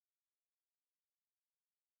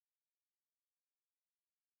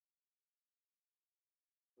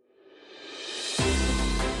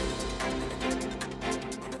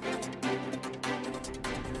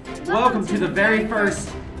welcome to the very first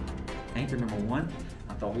anchor number 1.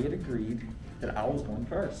 I thought we had agreed that I was going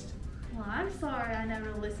first. Well, I'm sorry I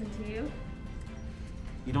never listened to you.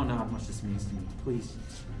 You don't know how much this means to me. Please.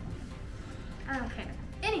 I don't care.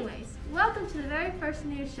 Anyways, welcome to the very first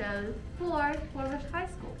news show for Forbush High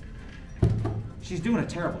School. She's doing a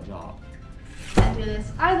terrible job. I can't do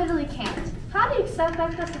this. I literally can't. How do you expect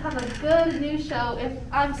us to have a good news show if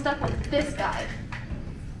I'm stuck with this guy?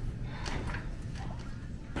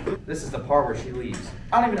 This is the part where she leaves.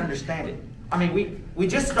 I don't even understand it. I mean, we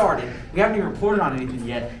just started. We haven't even reported on anything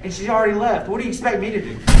yet, and she's already left. What do you expect me to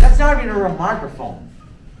do? That's not even a real microphone.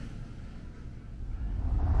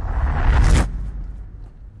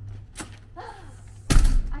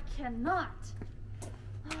 I cannot.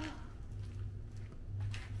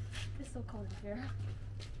 It's so cold in here.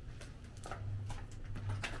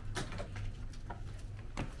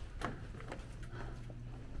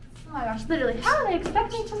 Oh my gosh, literally, how do they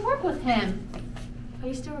expect me to work with him? Are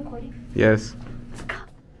you still recording? Yes.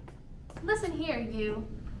 Listen here, you.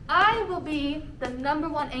 I will be the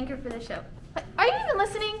 #1 anchor for this show. Are you even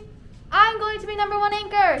listening? I'm going to be #1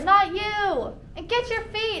 anchor, not you. And get your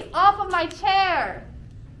feet off of my chair.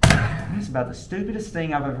 That's about the stupidest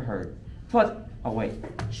thing I've ever heard. Plus, oh wait,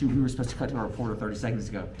 shoot, we were supposed to cut to our reporter 30 seconds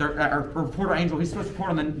ago. Our reporter Angel, he's supposed to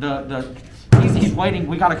report on he's waiting.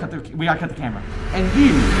 We gotta cut the camera. And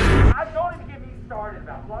you. Don't even get me started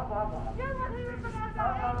about blah blah blah.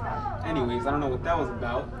 Anyways, I don't know what that was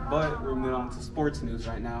about, but we're moving on to sports news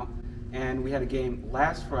right now. And we had a game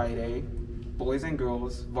last Friday. Boys and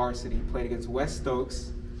girls varsity played against West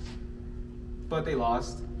Stokes, but they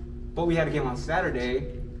lost. But we had a game on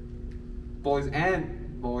Saturday, boys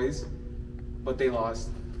and boys, but they lost.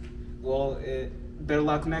 Well, better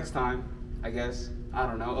luck next time, I guess. I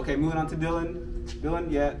don't know. Okay, moving on to Dylan. Dylan,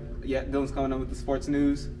 yeah, Dylan's coming up with the sports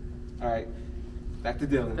news. All right, back to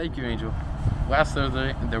Dylan. Thank you, Angel. Last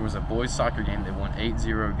Thursday, there was a boys soccer game. They won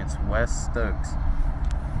 8-0 against West Stokes.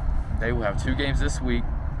 They will have 2 games this week.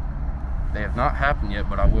 They have not happened yet,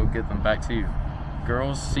 but I will get them back to you.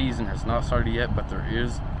 Girls' season has not started yet, but there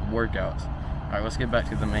is workouts. All right, let's get back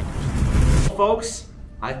to the main. Folks,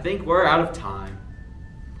 I think we're out of time.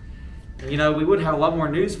 You know, we would have a lot more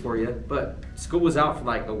news for you, but school was out for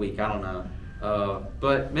like a week. I don't know.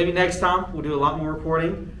 But maybe next time we'll do a lot more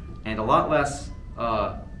reporting and a lot less,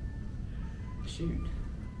 a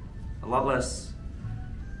lot less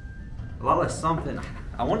something.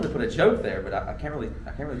 I wanted to put a joke there, but I can't really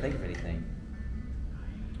think of anything.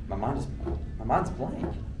 My mind's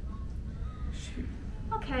blank. Shoot.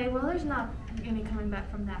 Okay, well, there's not any coming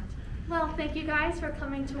back from that. Well, thank you guys for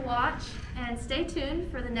coming to watch, and stay tuned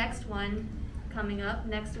for the next one coming up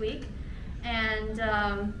next week. And,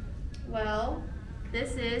 well,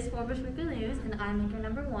 this is Forbush Weekly News, and I'm anchor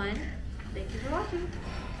 #1. Thank you for watching.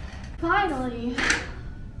 Finally.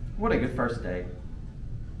 What a good first day.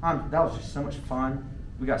 That was just so much fun.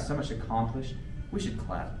 We got so much accomplished. We should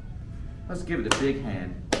clap. Let's give it a big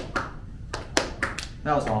hand.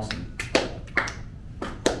 That was awesome.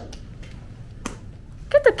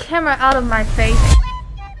 Get the camera out of my face.